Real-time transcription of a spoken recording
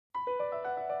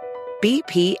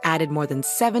BP added more than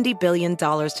 $70 billion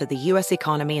to the U.S.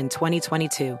 economy in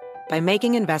 2022 by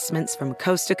making investments from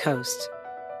coast to coast.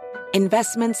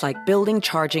 Investments like building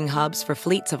charging hubs for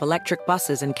fleets of electric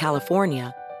buses in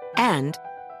California and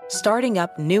starting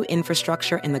up new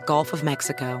infrastructure in the Gulf of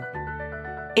Mexico.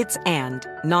 It's and,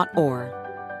 not or.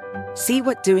 See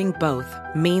what doing both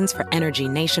means for energy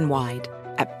nationwide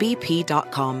at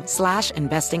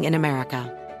bp.com/investing in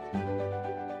America.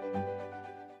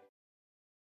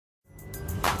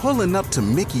 Pulling up to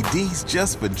Mickey D's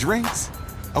just for drinks?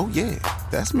 Oh yeah,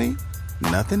 that's me.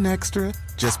 Nothing extra,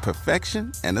 just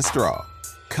perfection and a straw.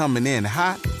 Coming in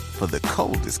hot for the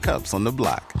coldest cups on the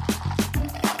block.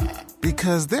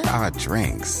 Because there are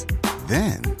drinks.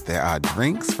 Then there are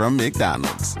drinks from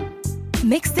McDonald's.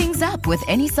 Mix things up with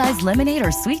any size lemonade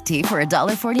or sweet tea for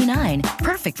 $1.49.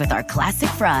 Perfect with our classic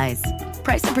fries.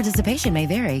 Price and participation may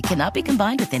vary. Cannot be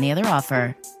combined with any other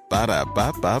offer.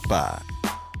 Ba-da-ba-ba-ba.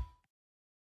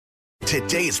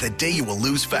 Today is the day you will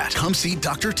lose fat. Come see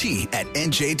Dr. T at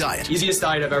NJ Diet. Easiest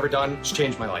diet I've ever done. It's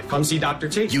changed my life. Come see Dr.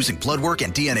 T. Using blood work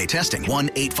and DNA testing.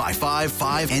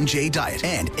 1-855-5-NJ-DIET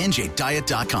and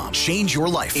NJDiet.com. Change your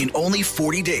life in only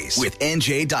 40 days with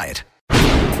NJ Diet.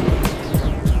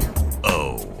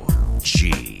 OG.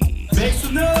 Make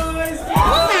some noise!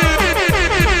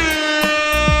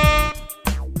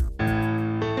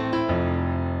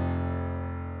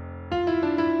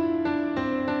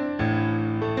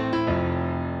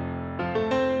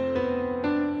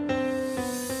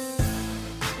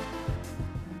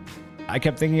 I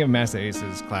kept thinking of Masta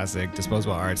Ace's classic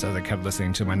Disposable Arts as I kept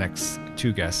listening to my next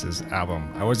two guests'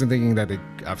 album. I wasn't thinking that they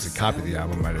obviously copied the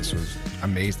album. I just was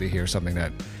amazed to hear something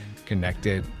that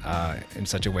connected in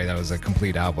such a way that was a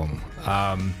complete album.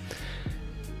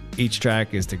 Each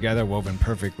track is together, woven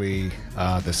perfectly.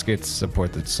 The skits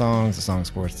support the songs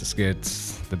supports the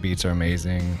skits. The beats are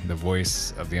amazing. The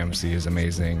voice of the MC is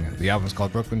amazing. The album's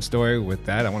called Brooklyn Story. With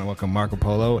that, I want to welcome Marco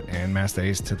Polo and Masta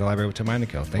Ace to the Library with Tim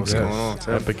Einenkill. Thanks. What's going on,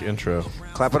 Tim? Epic intro.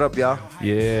 Clap it up, y'all.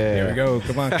 Yeah. Here we go.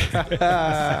 Come on.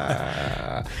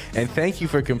 And thank you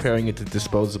for comparing it to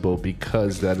Disposable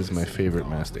because that is my favorite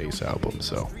Masta Ace album.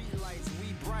 So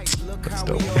that's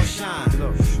dope.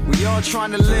 We all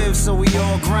trying to live, so we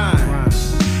all grind.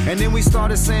 And then we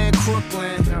started saying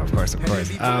Crooklyn. No, of course.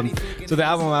 So the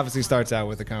album obviously starts out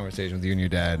with a conversation with you and your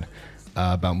dad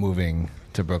about moving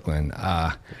to Brooklyn.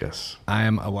 Yes. I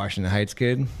am a Washington Heights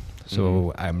kid,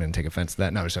 so I'm going to take offense to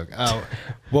that. No, just joking.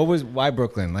 Why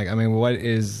Brooklyn? Like, I mean, what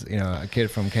is, a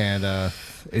kid from Canada?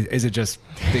 Is it just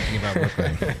thinking about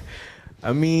Brooklyn?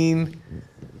 I mean,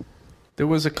 there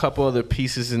was a couple other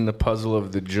pieces in the puzzle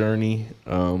of the journey,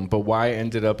 but why I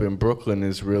ended up in Brooklyn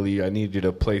is really I needed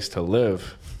a place to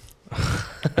live.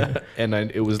 And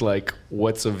it was like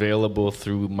what's available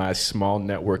through my small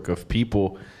network of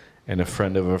people, and a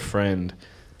friend of a friend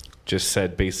just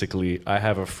said basically, I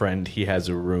have a friend, he has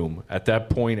a room. At that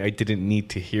point, I didn't need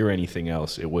to hear anything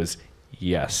else. It was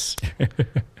yes.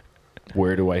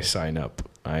 Where do I sign up?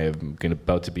 I am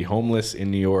about to be homeless in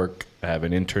New York. I have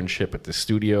an internship at the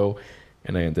studio,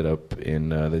 and I ended up in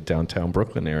the downtown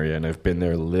Brooklyn area, and I've been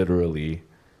there literally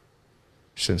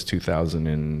since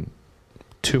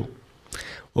 2002.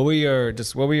 What were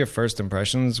your first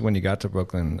impressions when you got to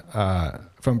Brooklyn,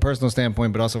 from a personal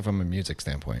standpoint, but also from a music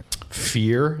standpoint?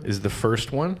 Fear is the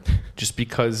first one, just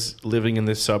because living in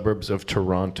the suburbs of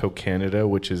Toronto, Canada,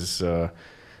 which is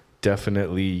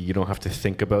definitely, you don't have to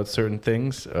think about certain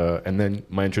things. And then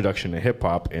my introduction to hip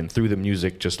hop, and through the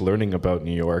music, just learning about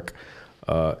New York.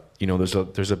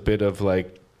 There's a bit of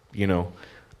like,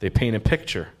 they paint a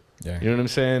picture. Yeah. You know what I'm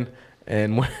saying?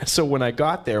 And so when I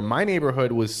got there, my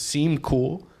neighborhood seemed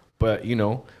cool, but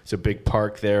it's a big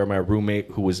park there. My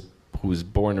roommate, who was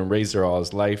born and raised there all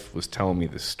his life, was telling me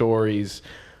the stories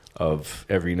of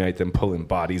every night them pulling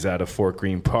bodies out of Fort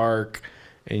Greene Park,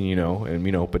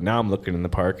 but now I'm looking in the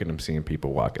park and I'm seeing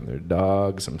people walking their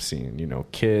dogs. I'm seeing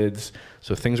kids.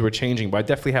 So things were changing, but I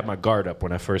definitely had my guard up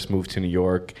when I first moved to New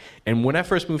York. And when I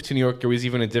first moved to New York, there was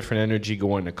even a different energy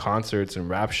going to concerts and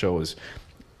rap shows.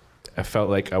 I felt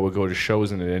like I would go to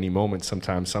shows and at any moment,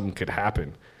 sometimes something could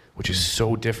happen, which is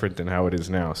so different than how it is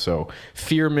now. So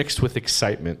fear mixed with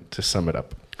excitement, to sum it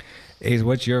up. Ace,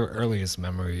 what's your earliest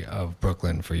memory of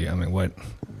Brooklyn for you?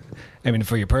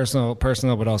 For your personal,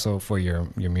 but also for your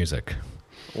music.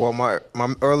 Well, my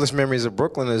earliest memories of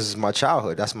Brooklyn is my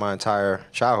childhood. That's my entire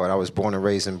childhood. I was born and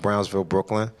raised in Brownsville,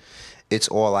 Brooklyn. It's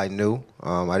all I knew.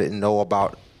 I didn't know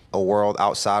about a world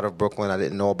outside of Brooklyn. I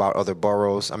didn't know about other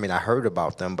boroughs. I heard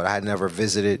about them, but I had never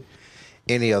visited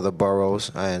any other boroughs.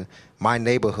 And my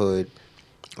neighborhood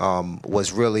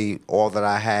was really all that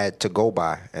I had to go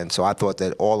by. And so I thought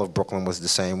that all of Brooklyn was the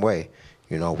same way.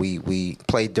 You know, we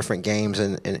played different games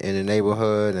in the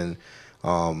neighborhood, and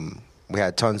we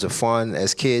had tons of fun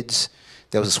as kids.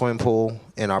 There was a swimming pool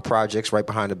in our projects right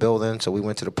behind the building, so we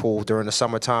went to the pool during the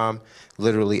summertime.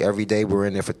 Literally every day we were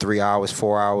in there for 3 hours,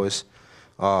 4 hours,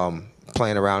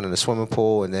 playing around in the swimming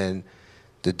pool. And then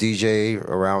the DJ,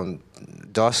 around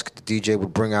dusk, the DJ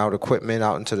would bring out equipment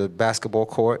out into the basketball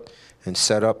court and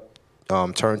set up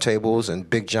turntables and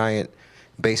big giant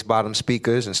bass bottom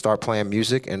speakers and start playing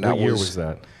music. And What year was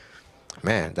that?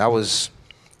 Man, that was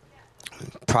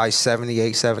probably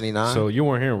 78, 79. So you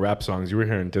weren't hearing rap songs. You were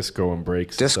hearing disco and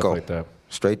breaks and Disco. stuff like that.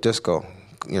 Straight disco.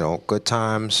 You know, Good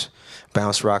Times,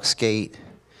 Bounce Rock Skate,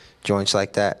 joints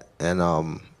like that. And,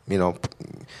 you know,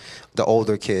 the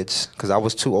older kids, because I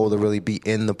was too old to really be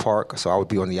in the park, so I would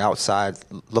be on the outside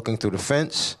looking through the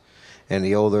fence, and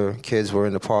the older kids were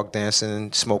in the park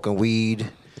dancing, smoking weed,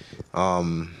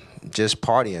 just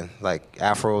partying, like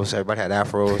afros. Everybody had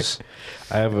afros.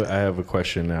 I have a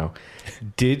question now.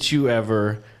 Did you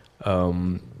ever,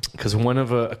 because one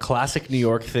of a classic New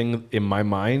York thing in my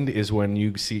mind is when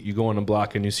you go on a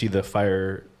block and you see the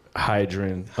fire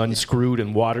hydrant unscrewed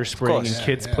and water spraying and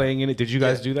kids playing in it. Did you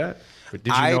guys do that? Or did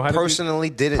you know how to personally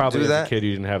didn't Probably do that. As a kid,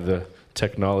 you didn't have the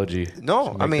technology.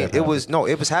 No, I mean it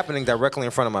was happening directly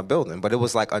in front of my building, but it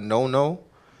was like a no-no.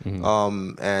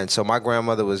 And so my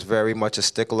grandmother was very much a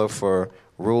stickler for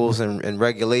rules and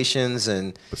regulations,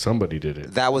 and But somebody did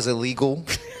it. that was illegal.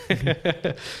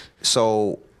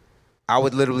 So I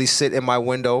would literally sit in my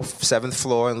window, 7th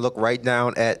floor, and look right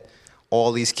down at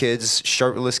all these kids,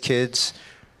 shirtless kids,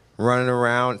 running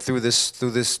around through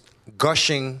this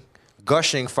gushing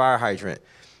fire hydrant.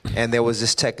 And there was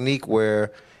this technique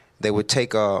where they would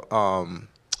take a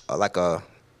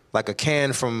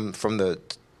can from the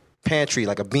pantry,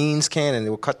 like a beans can, and they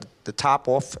would cut the top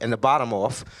off and the bottom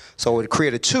off, so it would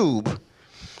create a tube,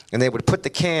 and they would put the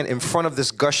can in front of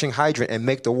this gushing hydrant and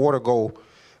make the water go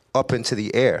up into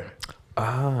the air.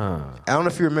 I don't know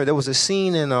if you remember, there was a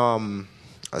scene in a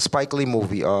Spike Lee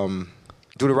movie, Do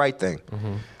the Right Thing,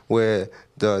 where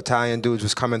the Italian dude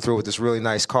was coming through with this really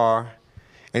nice car,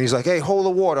 and he's like, hey, hold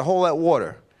that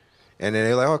water. And then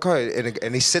they're like, okay,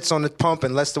 and he sits on the pump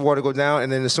and lets the water go down,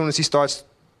 and then as soon as he starts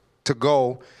to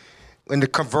go, in the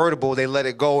convertible, they let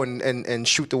it go and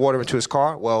shoot the water into his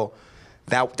car. Well,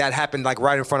 that happened like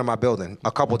right in front of my building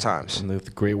a couple times. And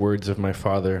the great words of my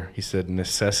father, he said,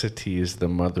 necessity is the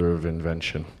mother of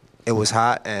invention. It was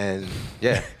hot, and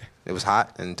yeah, it was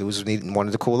hot, and dudes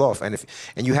wanted to cool off. And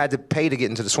you had to pay to get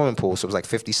into the swimming pool, so it was like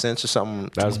 50 cents or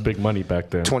something. That was big money back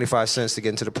then. 25 cents to get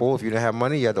into the pool. If you didn't have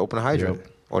money, you had to open a hydrant. Yep.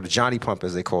 Or the Johnny Pump,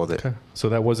 as they called it. Okay. So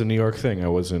that was a New York thing. I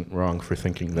wasn't wrong for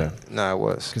thinking that. No, it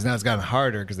was. Because now it's gotten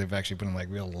harder because they've actually put in like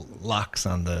real locks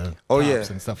on the yeah,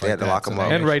 and stuff they like had to that. lock them up.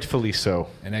 And rightfully so.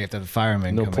 And now you have to have the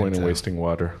firemen. No come point in to- wasting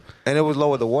water. And it would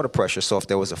lower the water pressure. So if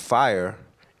there was a fire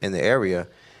in the area,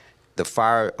 the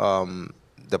fire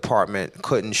department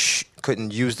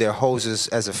couldn't use their hoses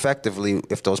as effectively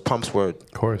if those pumps were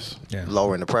Of course. Yeah.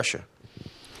 lowering the pressure.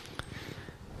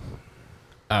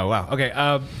 Oh wow. Okay.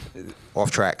 Off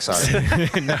track. Sorry.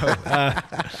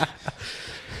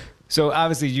 So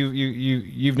obviously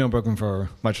you've known Brooklyn for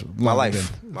much longer. My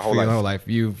life. My whole your life. whole life.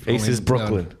 You've Ace only is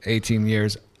Brooklyn. known 18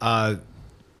 years.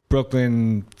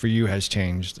 Brooklyn for you has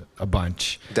changed a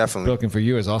bunch. Definitely. Brooklyn for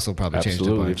you has also probably changed a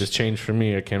Absolutely. It bunch. just changed for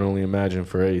me. I can only imagine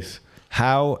for Ace.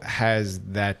 How has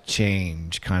that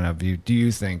change kind of do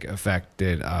you think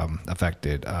affected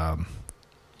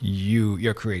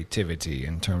your creativity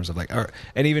in terms of like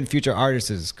and even future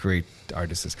artists'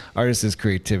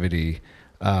 creativity?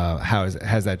 How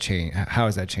has that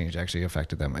change actually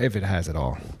affected them, if it has at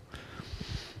all?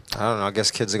 I don't know. I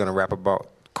guess kids are going to rap about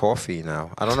coffee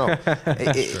now. I don't know.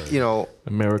 You know,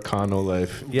 Americano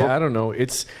life. Yeah, I don't know.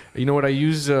 It's, you know what, I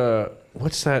use,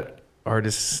 what's that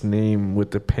artist's name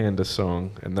with the Panda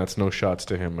song? And that's no shots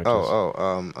to him.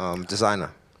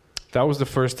 Designer. That was the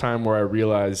first time where I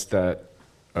realized that,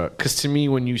 because to me,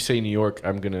 when you say New York,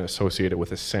 I'm going to associate it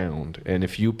with a sound. And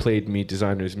if you played me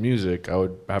Designer's music, I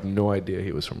would have no idea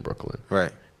he was from Brooklyn.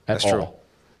 Right. That's true.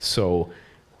 So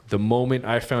the moment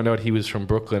I found out he was from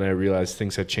Brooklyn, I realized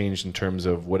things had changed in terms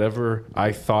of whatever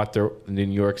I thought the New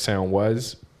York sound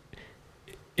was.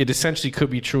 It essentially could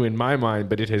be true in my mind,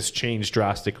 but it has changed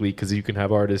drastically because you can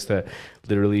have artists that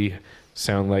literally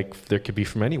sound like they could be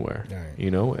from anywhere, you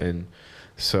know? And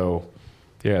so,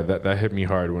 yeah, that hit me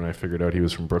hard when I figured out he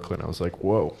was from Brooklyn. I was like,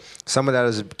 whoa. Some of that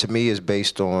is, to me, is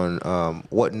based on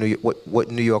what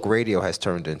New York radio has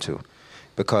turned into,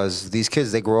 because these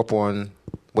kids, they grow up on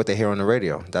what they hear on the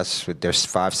radio. They're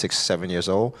 5, 6, 7 years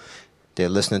old. They're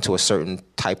listening to a certain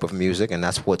type of music, and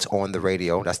that's what's on the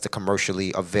radio. That's the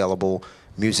commercially available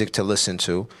music to listen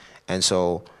to. And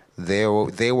so they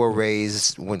were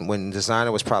raised, when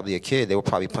Designer was probably a kid, they were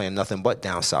probably playing nothing but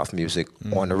down south music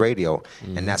on the radio,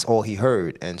 and that's all he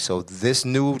heard. And so this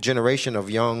new generation of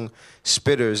young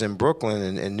spitters in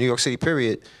Brooklyn and New York City,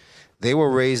 period, they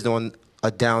were raised on a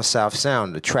down south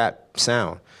sound, the trap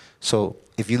sound. So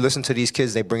if you listen to these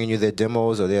kids, they bringing you their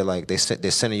demos, or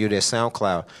they're sending you their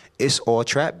SoundCloud. It's all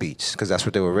trap beats because that's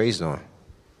what they were raised on.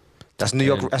 That's New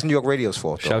York. That's New York radio's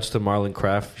fault. Shouts to Marlon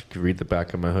Craft. You can read the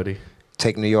back of my hoodie.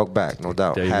 Take New York back, no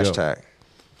doubt. There you Hashtag.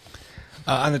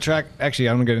 On the track, actually,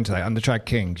 I'm gonna get into that. On the track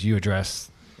Kings, you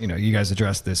guys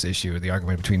addressed this issue, the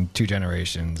argument between two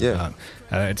generations. Yeah.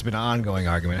 It's been an ongoing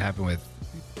argument. It happened with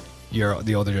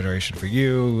the older generation for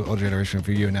you, older generation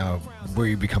for you. Now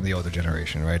we become the older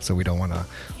generation, right? So we don't want to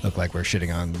look like we're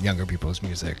shitting on younger people's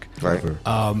music. Right.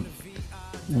 How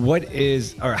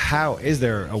is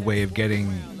there a way of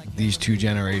getting these two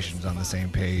generations on the same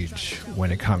page when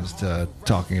it comes to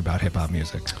talking about hip hop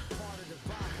music?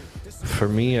 For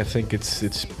me, I think it's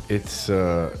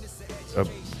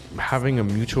having a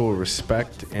mutual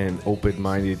respect and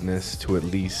open-mindedness to at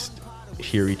least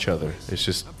hear each other. It's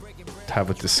just have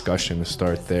a discussion to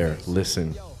start there.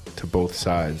 Listen to both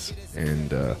sides,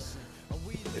 and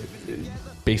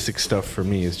basic stuff for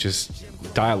me is just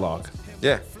dialogue.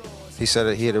 Yeah. He said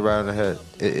it. He hit it right on the head.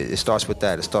 It starts with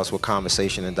that. It starts with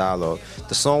conversation and dialogue.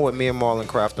 The song with me and Marlon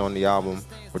Craft on the album,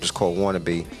 which is called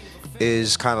 "Wannabe,"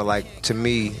 is kind of like, to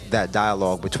me, that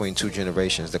dialogue between two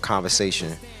generations, the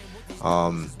conversation.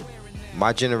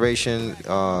 My generation,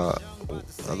 a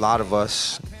lot of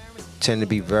us tend to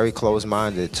be very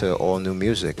close-minded to all new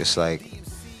music. It's like,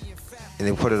 and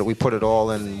we put it all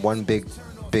in one big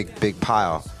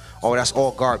pile. Oh, that's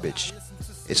all garbage.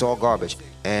 It's all garbage.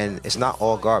 And it's not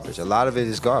all garbage. A lot of it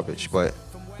is garbage, but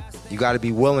you got to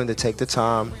be willing to take the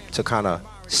time to kind of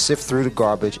sift through the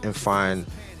garbage and find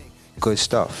good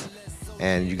stuff.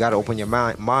 And you got to open your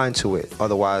mind to it.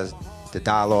 Otherwise, the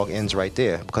dialogue ends right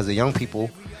there. Because the young people,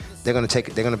 they're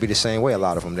gonna be the same way. A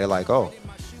lot of them, they're like, oh,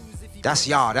 that's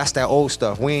y'all. That's that old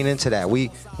stuff. We ain't into that. We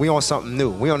on something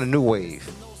new. We on a new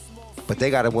wave. But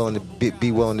they got to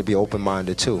be willing to be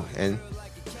open-minded too. And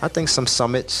I think some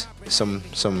summits, some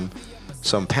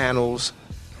panels,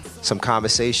 some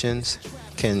conversations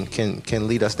can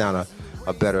lead us down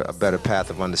a better path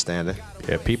of understanding.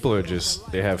 Yeah, people are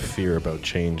they have fear about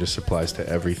change. This applies to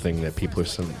everything that people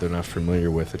they're not familiar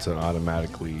with. It's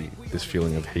automatically this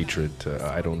feeling of hatred.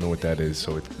 I don't know what that is,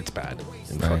 so it's bad,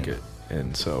 and fuck it.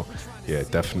 And so, yeah,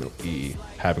 definitely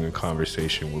having a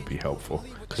conversation would be helpful.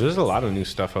 Because there's a lot of new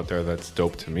stuff out there that's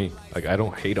dope to me. Like, I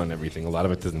don't hate on everything. A lot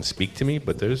of it doesn't speak to me,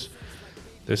 but there's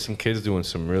some kids doing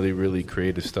some really, really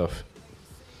creative stuff.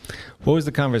 What was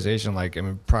the conversation like? I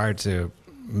mean, prior to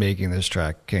making this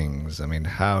track, Kings, I mean,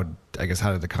 how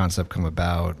did the concept come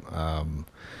about?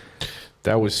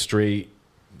 That was straight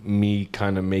me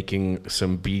kind of making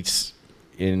some beats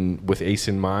with Ace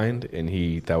in mind, and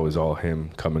that was all him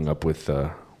coming up with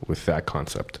that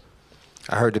concept.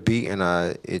 I heard the beat, and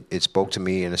it spoke to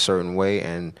me in a certain way,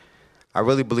 and I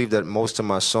really believe that most of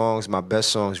my songs, my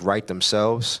best songs, write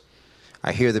themselves.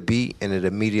 I hear the beat, and it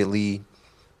immediately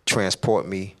transports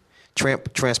me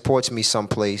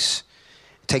someplace,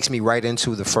 takes me right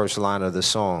into the first line of the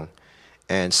song,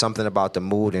 and something about the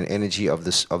mood and energy of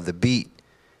the beat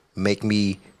make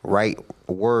me write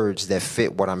words that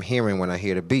fit what I'm hearing when I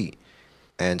hear the beat.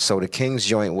 And so the Kings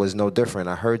joint was no different.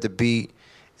 I heard the beat,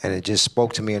 and it just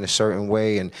spoke to me in a certain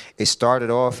way, and it started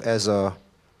off as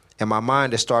in my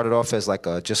mind, it started off as like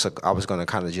I was gonna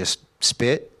kind of just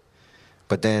spit.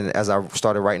 But then as I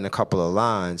started writing a couple of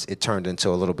lines, it turned into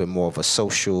a little bit more of a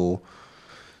socially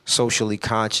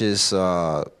conscious,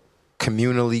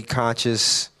 communally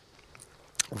conscious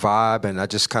vibe. And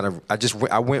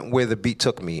I went where the beat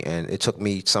took me, and it took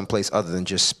me someplace other than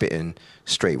just spitting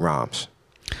straight rhymes.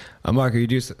 Marco,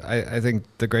 I think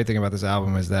the great thing about this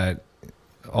album is that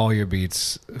all your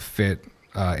beats fit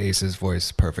Ace's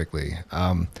voice perfectly.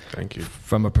 Thank you.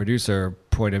 From a producer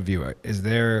point of view,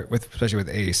 especially with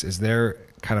Ace, is there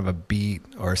kind of a beat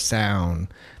or sound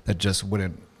that just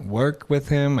wouldn't work with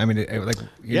him? I mean,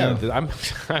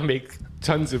 I make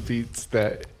tons of beats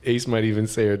that Ace might even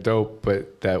say are dope,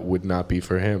 but that would not be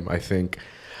for him. I think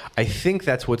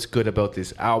that's what's good about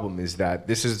this album, is that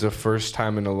this is the first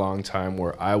time in a long time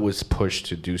where I was pushed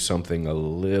to do something a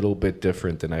little bit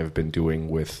different than I've been doing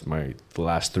with the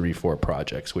last 3-4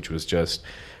 projects, which was just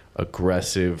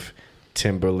aggressive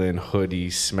Timberland hoodie,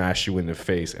 smash you in the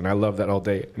face. And I love that all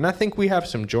day. And I think we have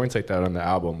some joints like that on the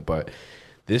album, but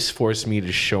this forced me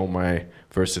to show my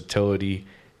versatility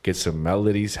get some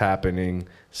melodies happening,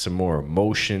 some more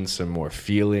emotion, some more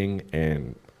feeling,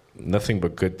 and nothing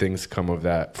but good things come of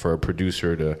that for a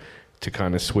producer to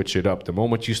kind of switch it up. The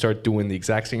moment you start doing the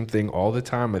exact same thing all the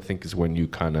time, I think is when you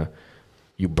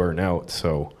burn out.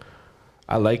 So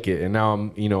I like it, and now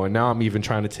I'm even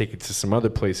trying to take it to some other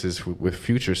places with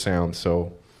future sound.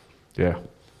 So yeah.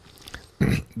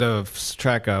 The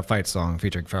track Fight Song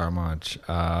featuring Pharoah Monch,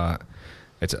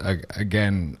 it's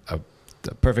again a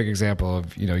perfect example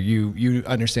of you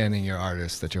understanding your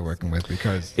artist that you're working with,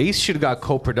 because Ace should have got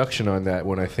co-production on that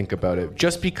when I think about it.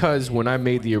 Just because when I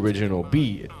made the original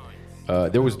beat,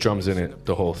 there was drums in it,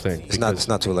 the whole thing. It's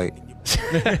not too late.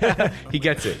 He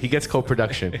gets it. He gets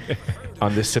co-production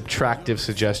on the subtractive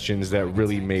suggestions that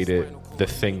really made it the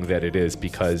thing that it is,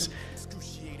 because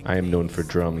I am known for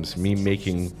drums. Me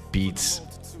making beats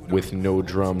with no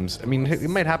drums. I mean, it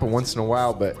might happen once in a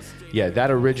while, but yeah,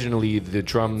 that originally the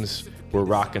drums were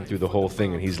rocking through the whole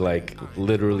thing, and he's like,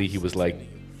 literally, he was like,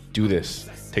 do this.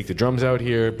 Take the drums out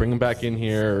here, bring them back in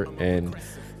here, and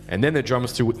then the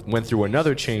drums went through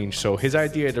another change. So his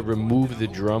idea to remove the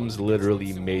drums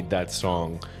literally made that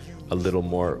song a little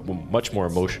much more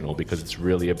emotional, because it's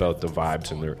really about the vibes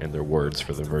and their words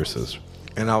for the verses.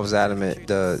 And I was adamant,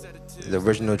 the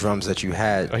original drums that you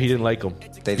had. Oh, he didn't like them.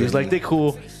 He was like, they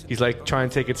cool. He's like, try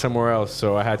and take it somewhere else.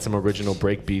 So I had some original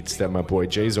break beats that my boy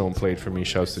J-Zone played for me.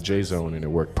 Shouts to J-Zone, and it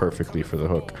worked perfectly for the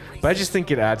hook. But I just think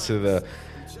it adds to the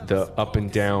up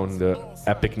and down, the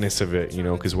epicness of it,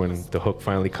 because when the hook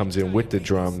finally comes in with the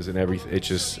drums and everything, it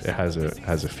has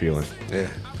a feeling. Yeah.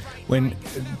 When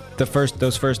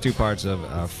those first two parts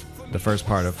of the first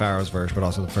part of Pharoah's verse, but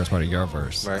also the first part of your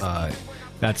verse, right.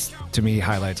 That's, to me,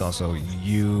 highlights also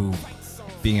you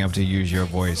being able to use your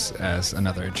voice as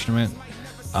another instrument.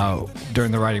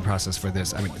 During the writing process for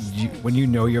this, I mean, when you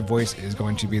know your voice is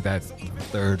going to be that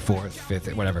third, fourth,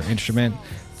 fifth, whatever instrument,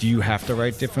 do you have to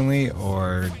write differently,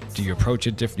 or do you approach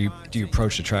it differently? Do you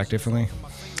approach the track differently?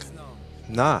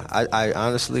 Nah, I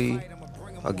honestly,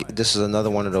 this is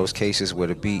another one of those cases where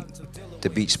the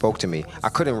beat spoke to me. I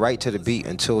couldn't write to the beat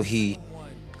until he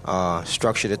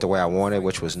structured it the way I wanted,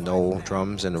 which was no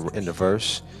drums in the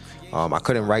verse. I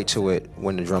couldn't write to it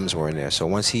when the drums were in there. So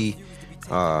once he,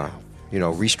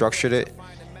 restructured it,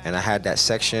 and I had that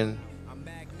section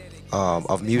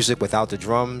of music without the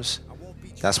drums,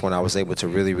 that's when I was able to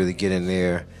really, really get in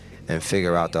there and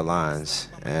figure out the lines.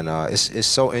 And it's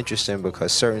so interesting,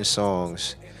 because certain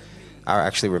songs, I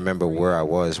actually remember where I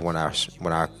was when I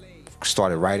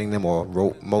started writing them, or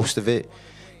wrote most of it,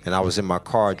 and I was in my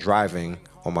car driving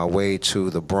on my way to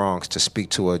the Bronx to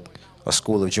speak to a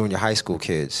school of junior high school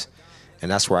kids. And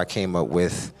that's where I came up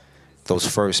with those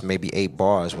first maybe 8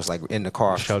 bars, was like in the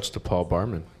car. Shouts to Paul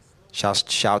Barman.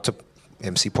 Shout to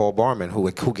MC Paul Barman, who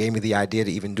gave me the idea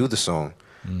to even do the song.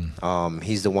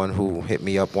 He's the one who hit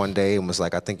me up one day and was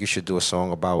like, I think you should do a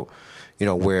song about,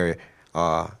 where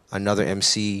another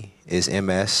MC is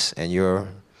MS and you're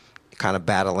kind of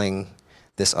battling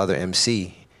this other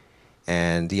MC.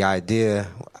 And the idea,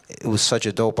 it was such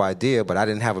a dope idea, but I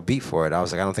didn't have a beat for it. I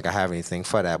was like, I don't think I have anything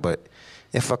for that, but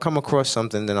if I come across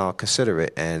something, then I'll consider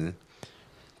it. And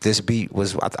this beat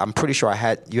was, I'm pretty sure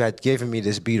you had given me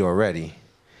this beat already,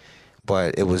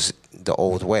 but it was the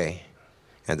old way.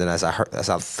 And then as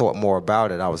I thought more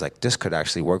about it, I was like, this could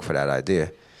actually work for that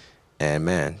idea. And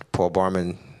man, Paul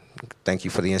Barman, thank you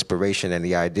for the inspiration and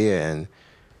the idea, and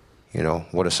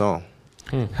what a song.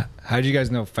 How did you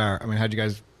guys know Pharoah? I mean, how did you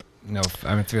guys know?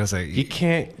 I mean, to say you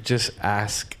can't just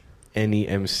ask any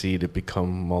MC to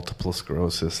become multiple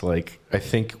sclerosis. Like, I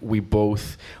think we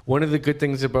both, one of the good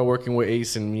things about working with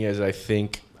Ace and me is I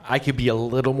think I could be a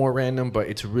little more random, but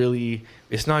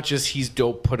it's not just he's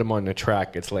dope, put him on the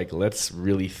track. It's like, let's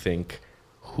really think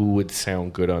who would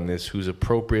sound good on this, who's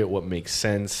appropriate, what makes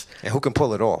sense. And who can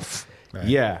pull it off. Right.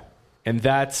 Yeah. And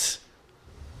that's,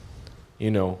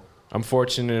 I'm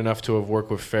fortunate enough to have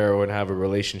worked with Pharoah and have a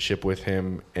relationship with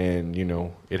him. And,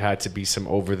 it had to be some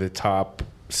over-the-top,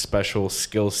 special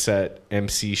skill set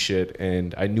MC shit.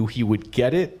 And I knew he would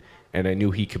get it, and I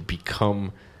knew he could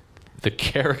become the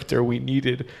character we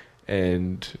needed.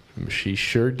 And she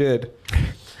sure did.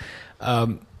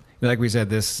 Like we said,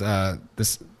 this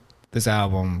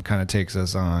album kind of takes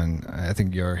us on, I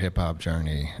think, your hip-hop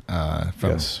journey.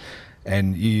 Yes.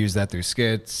 And you use that through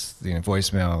skits,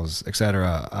 voicemails,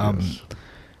 etc. Yes.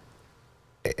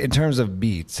 In terms of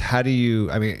beats, how do you?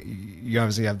 I mean, you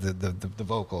obviously have the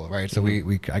vocal, right? So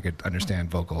I could understand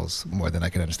vocals more than I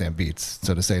could understand beats,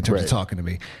 so to say, in terms of talking to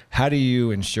me. How do you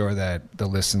ensure that the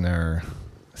listener,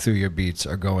 through your beats,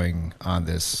 are going on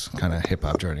this kind of hip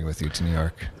hop journey with you to New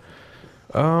York?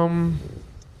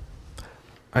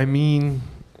 I mean,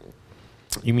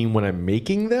 You mean when I'm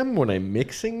making them? When I'm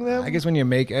mixing them? I guess when you're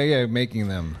making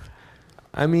them.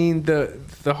 I mean,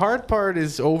 the hard part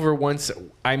is over once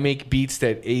I make beats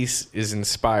that Ace is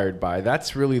inspired by.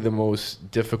 That's really the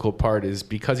most difficult part, is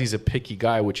because he's a picky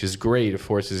guy, which is great. It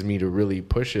forces me to really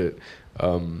push it.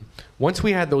 Once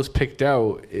we had those picked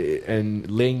out and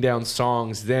laying down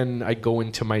songs, then I go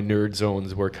into my nerd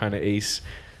zones where kind of Ace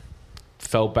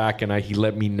fell back and he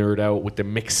let me nerd out with the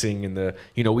mixing and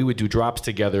we would do drops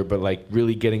together, but like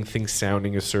really getting things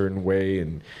sounding a certain way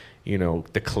and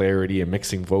the clarity and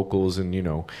mixing vocals and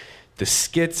the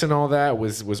skits and all that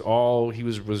was all he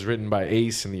was written by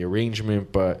Ace and the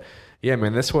arrangement. But yeah,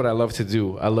 man, that's what I love to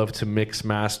do. I love to mix,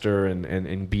 master,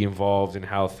 and be involved in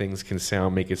how things can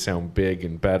sound, make it sound big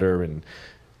and better. And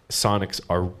sonics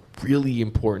are really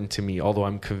important to me, although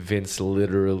I'm convinced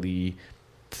literally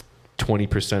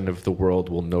 20% of the world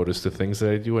will notice the things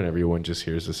that I do and everyone just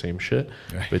hears the same shit.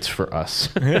 Right. It's for us.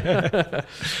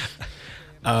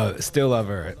 Still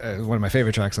Lover, one of my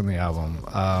favorite tracks on the album.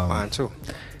 Mine too.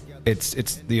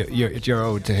 It's your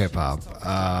ode to hip hop.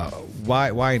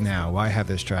 Why now? Why have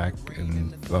this track? I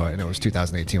know it was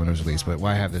 2018 when it was released, but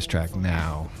why have this track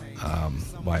now?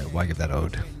 Why give that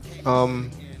ode?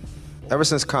 Ever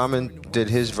since Common did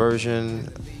his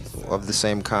version of the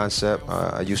same concept,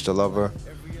 I Used to Love Her.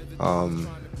 I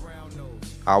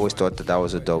always thought that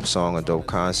was a dope song, a dope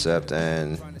concept,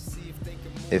 and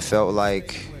it felt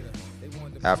like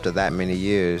after that many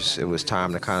years, it was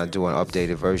time to kind of do an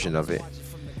updated version of it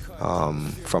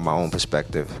from my own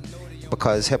perspective,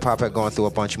 because hip-hop had gone through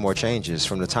a bunch more changes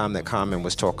from the time that Common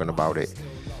was talking about it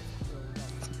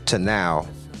to now.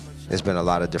 There's been a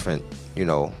lot of different,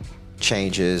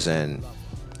 changes and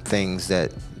things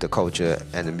that the culture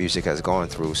and the music has gone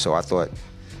through. So I thought,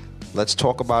 let's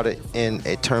talk about it in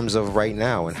terms of right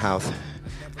now and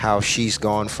how she's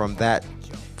gone from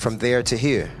there to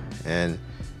here. And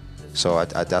so I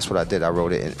that's what I did. I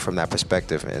wrote it from that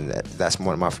perspective, and that's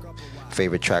one of my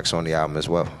favorite tracks on the album as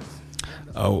well.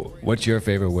 Oh, what's your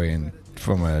favorite way,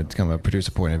 from a kind of a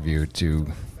producer point of view, to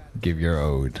give your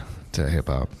ode to hip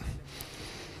hop?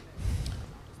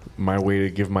 My way to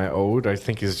give my ode, I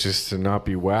think, is just to not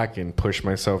be whack and push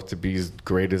myself to be as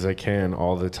great as I can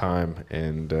all the time.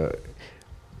 And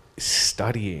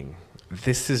studying.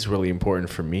 This is really important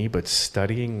for me, but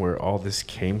studying where all this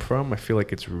came from, I feel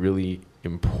like it's really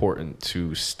important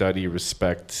to study,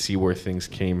 respect, see where things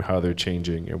came, how they're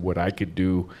changing, and what I could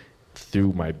do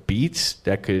through my beats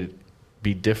that could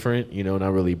be different,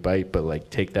 not really bite, but like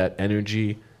take that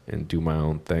energy and do my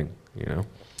own thing,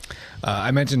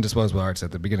 I mentioned Disposable Arts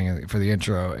at the beginning for the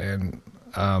intro, and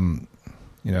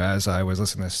as I was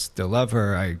listening to Still Love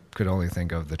Her, I could only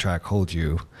think of the track Hold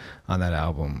You on that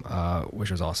album, which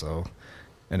was also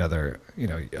another,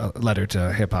 a letter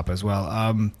to hip hop as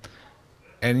well.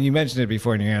 And you mentioned it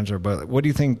before in your answer, but what do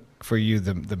you think for you,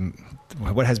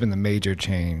 what has been the major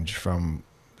change from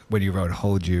when you wrote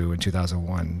Hold You in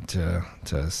 2001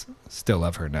 to Still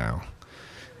Love Her now?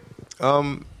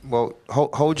 Well,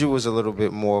 Hold You was a little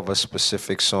bit more of a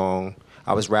specific song.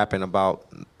 I was rapping about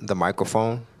the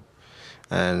microphone,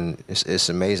 and it's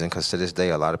amazing because to this day,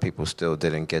 a lot of people still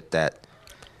didn't get that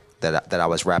I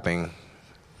was rapping,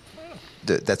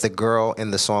 that the girl in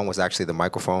the song was actually the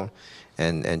microphone,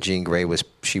 and Jean Grey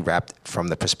she rapped from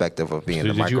the perspective of being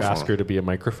the microphone. Did you ask her to be a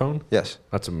microphone? Yes.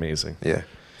 That's amazing. Yeah.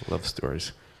 Love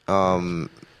stories. But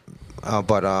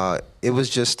it was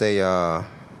just I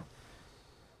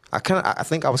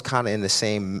think I was kind of in the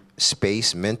same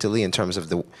space mentally in terms of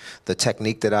the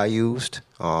technique that I used.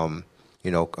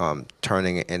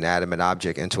 Turning an inanimate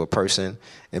object into a person.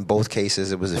 In both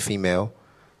cases, it was a female.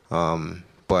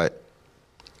 But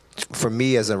for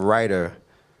me as a writer,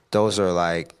 those are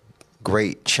like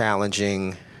great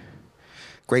challenges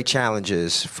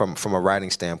from a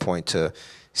writing standpoint, to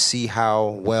see how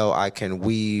well I can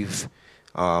weave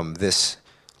this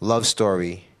love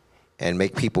story and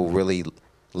make people really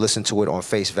listen to it on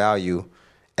face value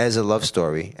as a love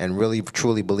story and really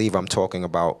truly believe I'm talking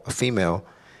about a female,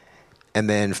 and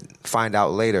then find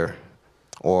out later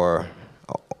or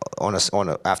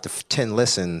after 10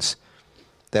 listens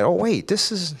that, oh wait,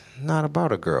 this is not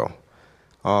about a girl.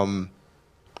 For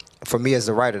me as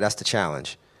a writer, that's the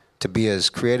challenge, to be as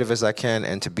creative as I can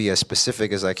and to be as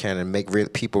specific as I can and make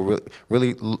people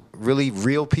really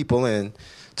reel people in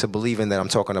to believing that I'm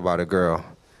talking about a girl.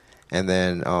 And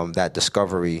then that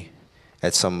discovery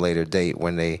at some later date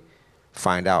when they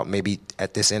find out, maybe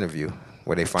at this interview,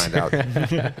 where they find out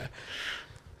that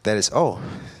it's,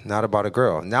 not about a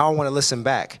girl. Now I want to listen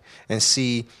back and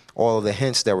see all of the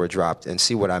hints that were dropped and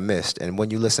see what I missed. And when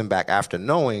you listen back after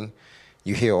knowing,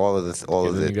 you hear all of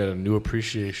the. You got a new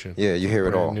appreciation. Yeah, you hear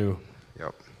it all. New.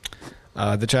 Yep.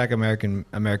 The track American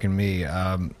Me.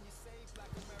 All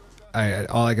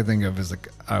I can think of is like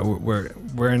we're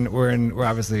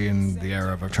obviously in the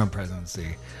era of a Trump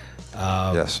presidency.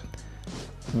 Yes.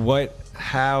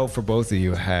 How for both of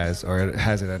you has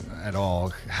it at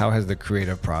all? How has the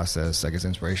creative process, I guess,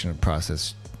 inspiration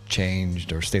process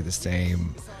changed or stayed the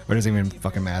same, or does it even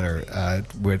fucking matter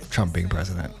with Trump being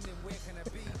president?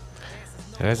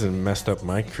 It hasn't messed up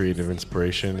my creative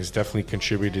inspiration. It's definitely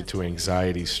contributed to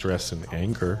anxiety, stress, and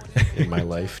anger in my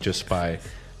life just by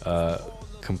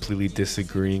completely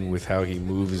disagreeing with how he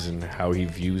moves and how he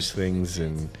views things,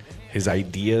 and his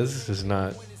ideas is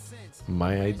not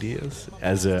my ideas.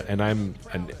 And I'm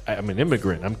an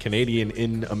immigrant. I'm Canadian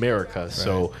in America, right.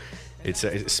 So it's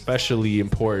especially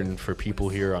important for people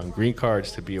here on green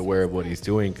cards to be aware of what he's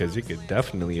doing, because it could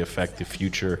definitely affect the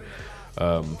future.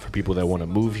 For people that want to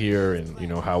move here, and you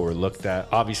know how we're looked at.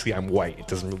 Obviously, I'm white. It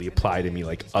doesn't really apply to me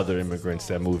like other immigrants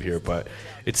that move here, but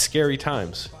it's scary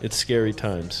times. It's scary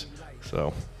times.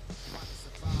 So,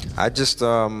 I just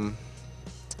I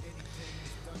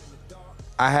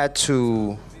had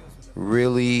to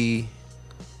really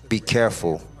be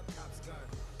careful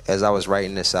as I was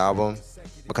writing this album,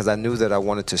 because I knew that I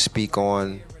wanted to speak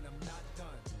on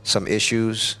some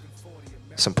issues.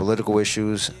 Some political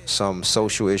issues, some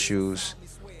social issues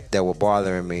that were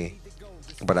bothering me,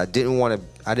 but I didn't want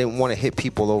to hit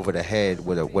people over the head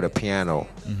with a piano.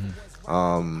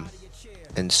 Mm-hmm.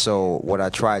 And so what I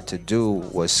tried to do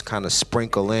was kind of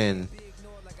sprinkle in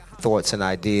thoughts and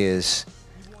ideas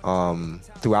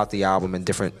throughout the album in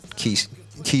different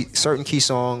certain key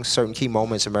songs, certain key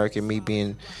moments. American Me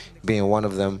being one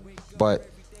of them, but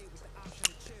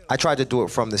I tried to do it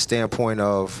from the standpoint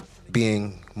of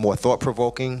being more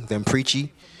thought-provoking than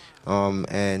preachy.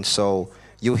 And so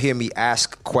you'll hear me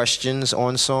ask questions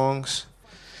on songs,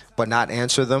 but not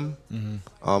answer them,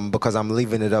 because I'm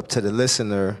leaving it up to the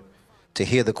listener to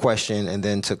hear the question and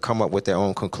then to come up with their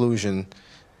own conclusion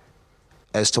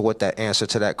as to what that answer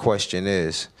to that question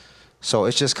is. So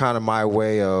it's just kind of my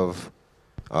way of,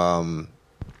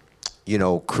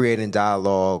 creating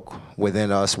dialogue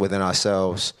within us, within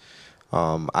ourselves.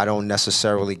 I don't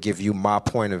necessarily give you my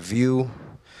point of view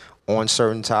on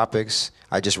certain topics.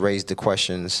 I just raise the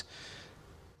questions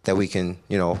that we can,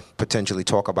 potentially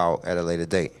talk about at a later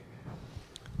date.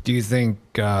 Do you think,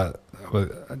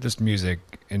 just music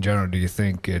in general, do you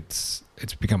think it's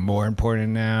become more important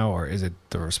now, or is it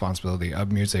the responsibility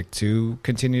of music to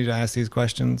continue to ask these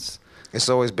questions? It's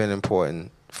always been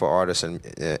important for artists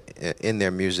in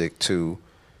their music to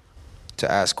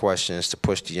ask questions, to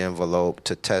push the envelope,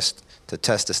 to test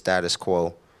the status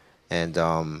quo. And,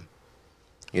 I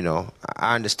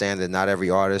understand that not every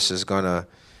artist is going to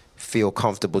feel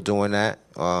comfortable doing that,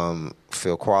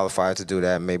 feel qualified to do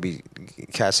that. Maybe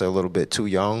cats are a little bit too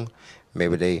young.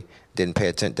 Maybe they didn't pay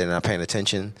attention, they're not paying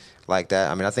attention like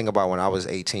that. I mean, I think about when I was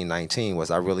 18, 19,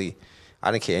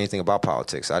 I didn't care anything about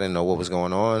politics. I didn't know what was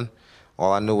going on.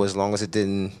 All I knew was as long as it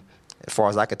didn't, as far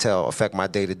as I could tell, affect my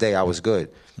day-to-day, I was good.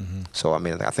 Mm-hmm. So, I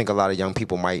mean, I think a lot of young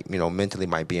people might, mentally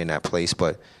might be in that place.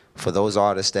 But for those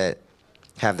artists that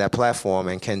have that platform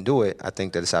and can do it, I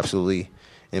think that it's absolutely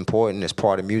important. It's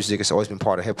part of music. It's always been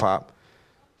part of hip-hop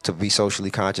to be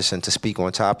socially conscious and to speak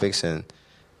on topics. And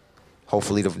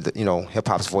hopefully,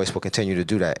 hip-hop's voice will continue to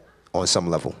do that on some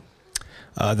level.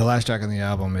 The last track on the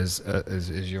album is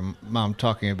your mom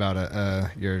talking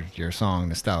about your song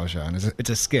Nostalgia, and it's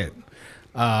a skit.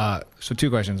 So two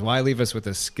questions: why leave us with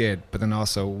a skit? But then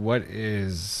also, what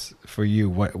is for you?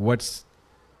 What's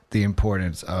the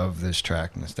importance of this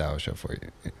track Nostalgia for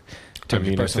you, in terms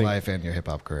of your personal life and your hip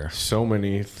hop career? So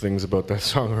many things about that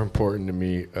song are important to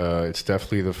me. It's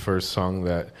definitely the first song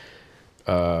that.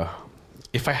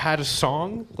 If I had a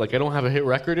song, like I don't have a hit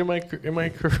record in my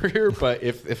career, but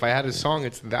if I had a song,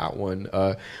 it's that one.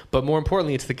 But more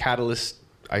importantly, it's the catalyst,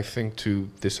 I think, to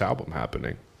this album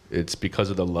happening. It's because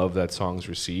of the love that song's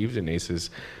received, and Ace has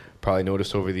probably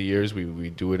noticed over the years, we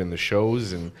do it in the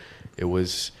shows, and it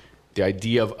was the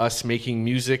idea of us making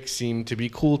music seemed to be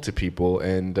cool to people,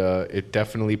 and it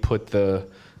definitely put the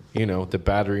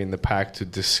battery in the pack to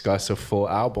discuss a full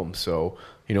album. So.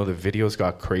 The video's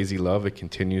got crazy love. It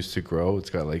continues to grow. It's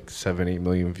got like 7-8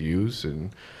 million views.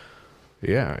 And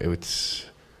yeah, it's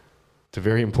a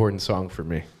very important song for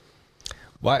me.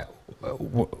 Why,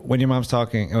 when your mom's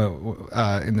talking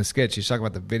in the skit, she's talking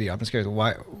about the video. I'm just curious,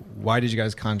 why did you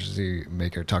guys consciously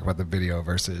make her talk about the video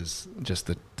versus just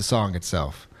the song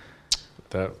itself?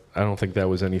 I don't think that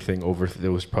was anything over. It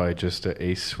was probably just an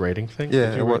Ace writing thing.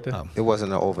 Yeah, it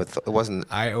wasn't an overthought. It wasn't.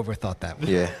 I overthought that one.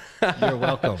 Yeah, you're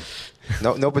welcome.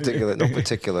 No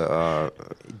particular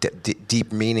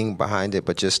deep meaning behind it,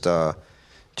 but just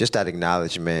just that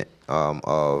acknowledgement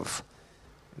of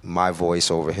my voice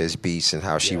over his beats and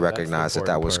how she recognized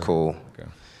that was cool. Okay.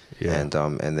 Yeah.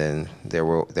 And then there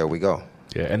we go.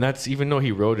 Yeah, and that's, even though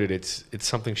he wrote it, it's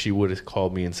something she would have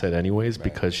called me and said anyways,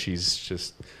 because she's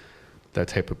just that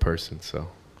type of person. So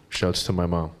shouts to my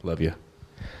mom. Love you.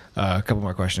 A couple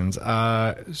more questions.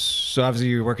 So obviously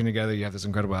you're working together. You have this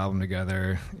incredible album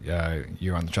together.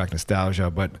 You're on the track Nostalgia.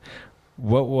 But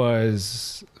what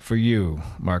was, for you,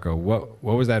 Marco, what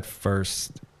was that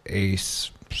first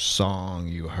Ace song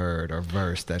you heard or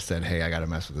verse that said, hey, I got to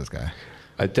mess with this guy?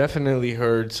 I definitely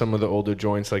heard some of the older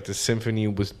joints, like the Symphony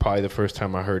was probably the first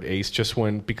time I heard Ace,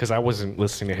 because I wasn't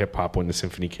listening to hip hop when the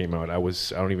Symphony came out. I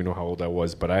don't even know how old I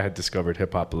was, but I had discovered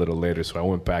hip hop a little later, so I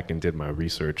went back and did my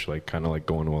research, like kind of like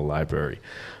going to a library.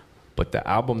 But the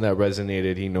album that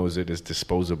resonated, He Knows It, is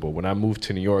Disposable. When I moved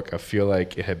to New York, I feel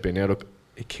like it had been out.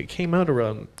 It came out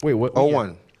around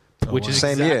 01, which is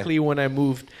same exactly year when I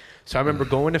moved. So I remember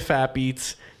going to Fat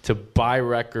Beats to buy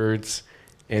records.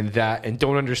 And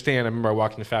Don't Understand. I remember I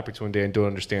walked into Fat Beats one day and Don't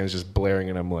Understand is just blaring,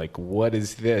 and I'm like, what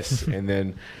is this? And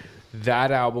then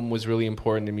that album was really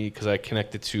important to me because I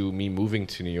connected to me moving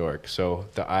to New York. So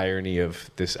the irony of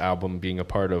this album being a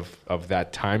part of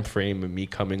that time frame and me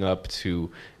coming up to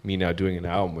me now doing an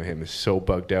album with him is so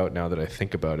bugged out now that I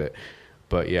think about it.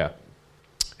 But yeah,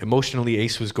 emotionally,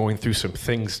 Ace was going through some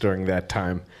things during that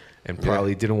time and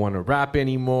probably didn't want to rap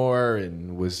anymore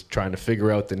and was trying to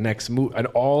figure out the next move. And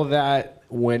all that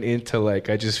went into, like,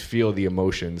 I just feel the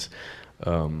emotions.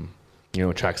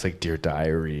 Tracks like Dear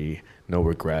Diary, No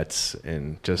Regrets,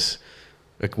 and just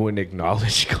like when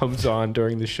Acknowledge comes on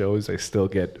during the shows, I still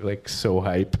get like so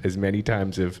hype as many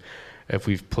times if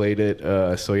we've played it.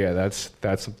 So yeah, that's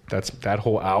that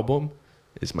whole album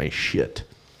is my shit.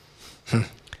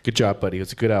 Good job, buddy.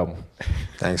 It's a good album.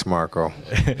 Thanks, Marco.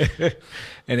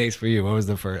 And Ace, for you, what was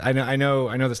the first? I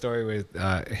know the story with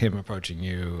him approaching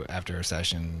you after a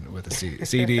session with a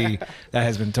CD that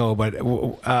has been told. But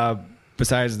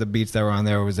besides the beats that were on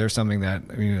there, was there something that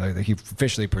that he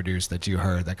officially produced that you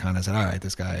heard that kind of said, "All right,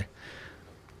 this guy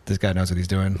knows what he's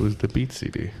doing"? It was the beat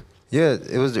CD. Yeah,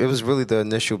 it was really the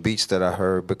initial beats that I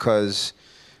heard, because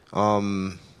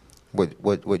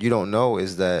what you don't know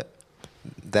is that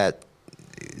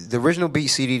the original beat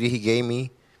CD that he gave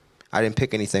me, I didn't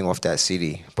pick anything off that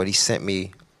CD, but he sent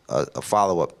me a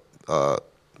follow-up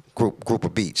group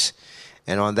of beats.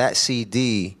 And on that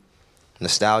CD,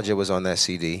 Nostalgia was on that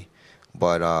CD,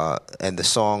 but and the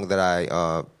song that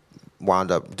I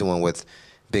wound up doing with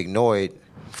Big Noid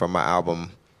from my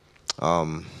album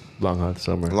Long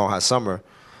Hot Summer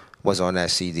was on that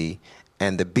CD.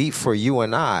 And the beat for You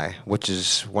and I, which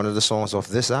is one of the songs off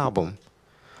this album,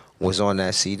 was on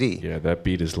that CD. Yeah, that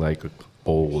beat is like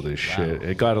old as shit.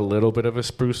 It got a little bit of a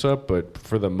spruce up, but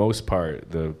for the most part,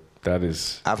 that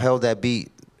is. I've held that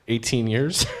beat 18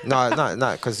 years. No,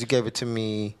 not because you gave it to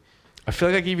me. I feel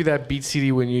like I gave you that beat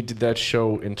CD when you did that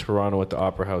show in Toronto at the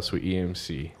Opera House with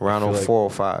EMC. Around 04 or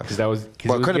 05. Because it was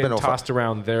getting tossed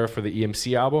around there for the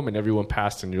EMC album, and everyone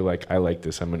passed, and you're like, I like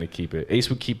this, I'm going to keep it. Ace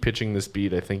would keep pitching this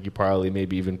beat. I think you probably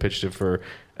maybe even pitched it for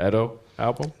Edo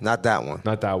album. Not that one.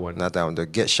 The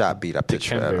Get Shot beat I pitched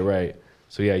for Edo. Right.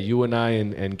 So yeah, You and I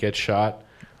and Get Shot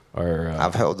are...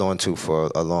 I've held on to for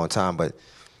a long time, but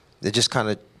it just kind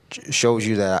of shows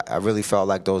you that I really felt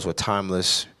like those were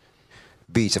timeless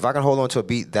beats. If I can hold on to a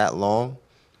beat that long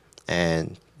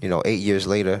and, 8 years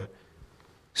later,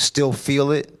 still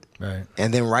feel it, right,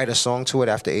 and then write a song to it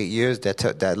after 8 years,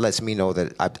 that lets me know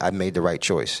that I made the right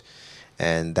choice.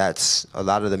 And that's a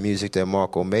lot of the music that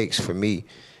Marco makes for me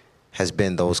has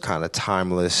been those kind of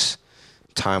timeless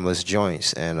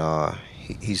joints. And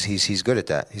he's good at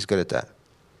that. He's good at that.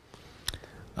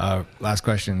 Last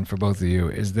question for both of you.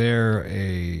 Is there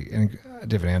and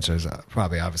different answers,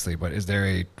 probably obviously, but is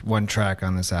there one track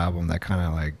on this album that kind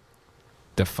of like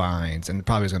defines, and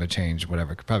probably is going to change,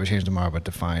 whatever, could probably change tomorrow, but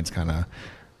defines kind of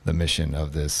the mission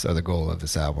of this, or the goal of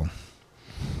this album?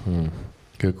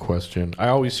 Good question. I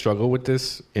always struggle with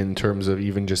this in terms of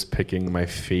even just picking my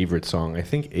favorite song. I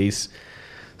think Ace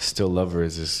Still Lover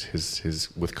is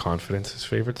his with confidence his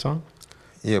favorite song.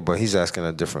 Yeah, but he's asking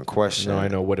a different question. No, I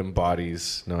know what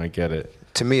embodies. No, I get it.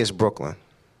 To me, it's Brooklyn.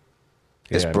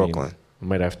 It's Brooklyn. I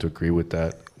might have to agree with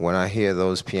that. When I hear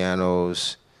those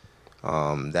pianos,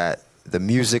 that the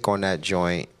music on that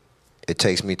joint, it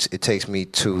takes me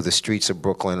to the streets of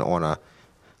Brooklyn on a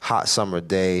hot summer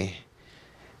day.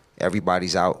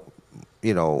 Everybody's out.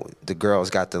 The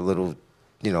girls got the little,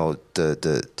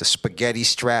 the spaghetti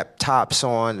strap tops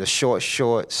on, the short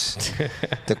shorts.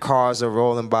 The cars are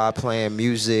rolling by playing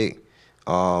music.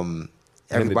 And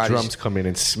And the drums come in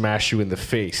and smash you in the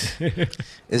face.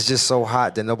 It's just so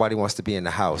hot that nobody wants to be in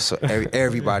the house. So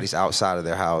everybody's outside of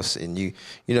their house, and you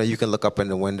can look up in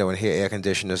the window and hear air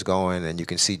conditioners going, and you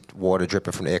can see water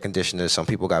dripping from the air conditioners. Some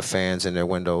people got fans in their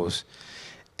windows,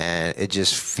 and it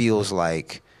just feels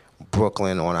like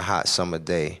Brooklyn on a hot summer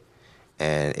day,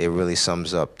 and it really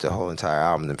sums up the whole entire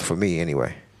album for me,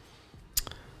 anyway.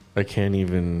 I can't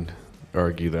even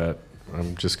argue that.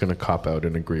 I'm just going to cop out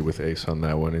and agree with Ace on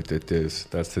that one. It is.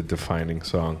 That's the defining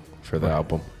song for the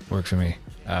album. Works for me.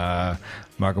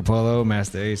 Marco Polo,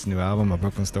 Master Ace, new album, A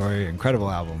Brooklyn Story. Incredible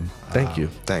album. Thank you.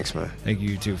 Thanks, man. Thank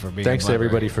you, too, for being Thanks to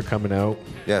everybody for coming out.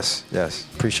 Yes.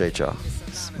 Appreciate y'all.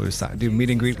 We'll do meet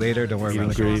and greet later. Don't worry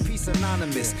about it. Peace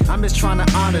anonymous. I'm just trying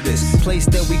to honor this place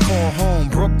that we call home,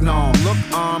 Brooklyn. Look,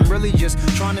 I'm really just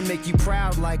trying to make you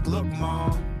proud like, look,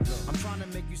 Mom. I'm trying to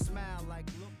make you smile like,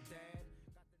 look, Dad.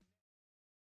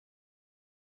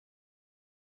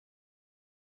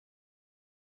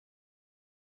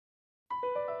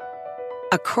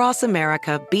 Across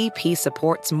America, BP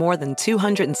supports more than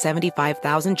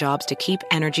 275,000 jobs to keep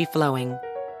energy flowing.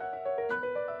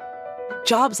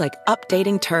 Jobs like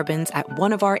updating turbines at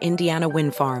one of our Indiana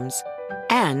wind farms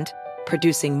and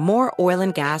producing more oil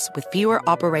and gas with fewer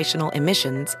operational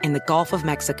emissions in the Gulf of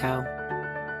Mexico.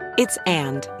 It's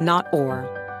and, not or.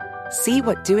 See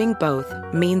what doing both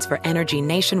means for energy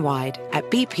nationwide at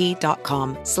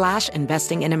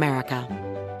bp.com/investing in America.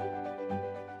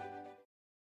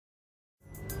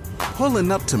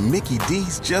 Pulling up to Mickey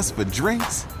D's just for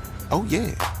drinks? Oh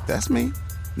yeah, that's me.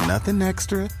 Nothing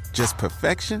extra, just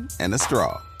perfection and a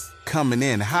straw. Coming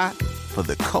in hot for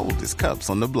the coldest cups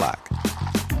on the block.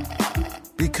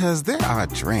 Because there are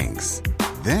drinks.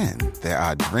 Then there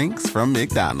are drinks from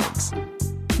McDonald's.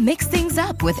 Mix things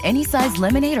up with any size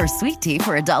lemonade or sweet tea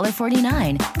for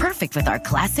 $1.49. Perfect with our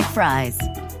classic fries.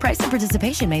 Price and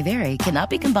participation may vary. Cannot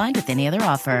be combined with any other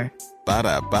offer.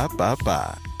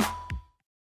 Ba-da-ba-ba-ba.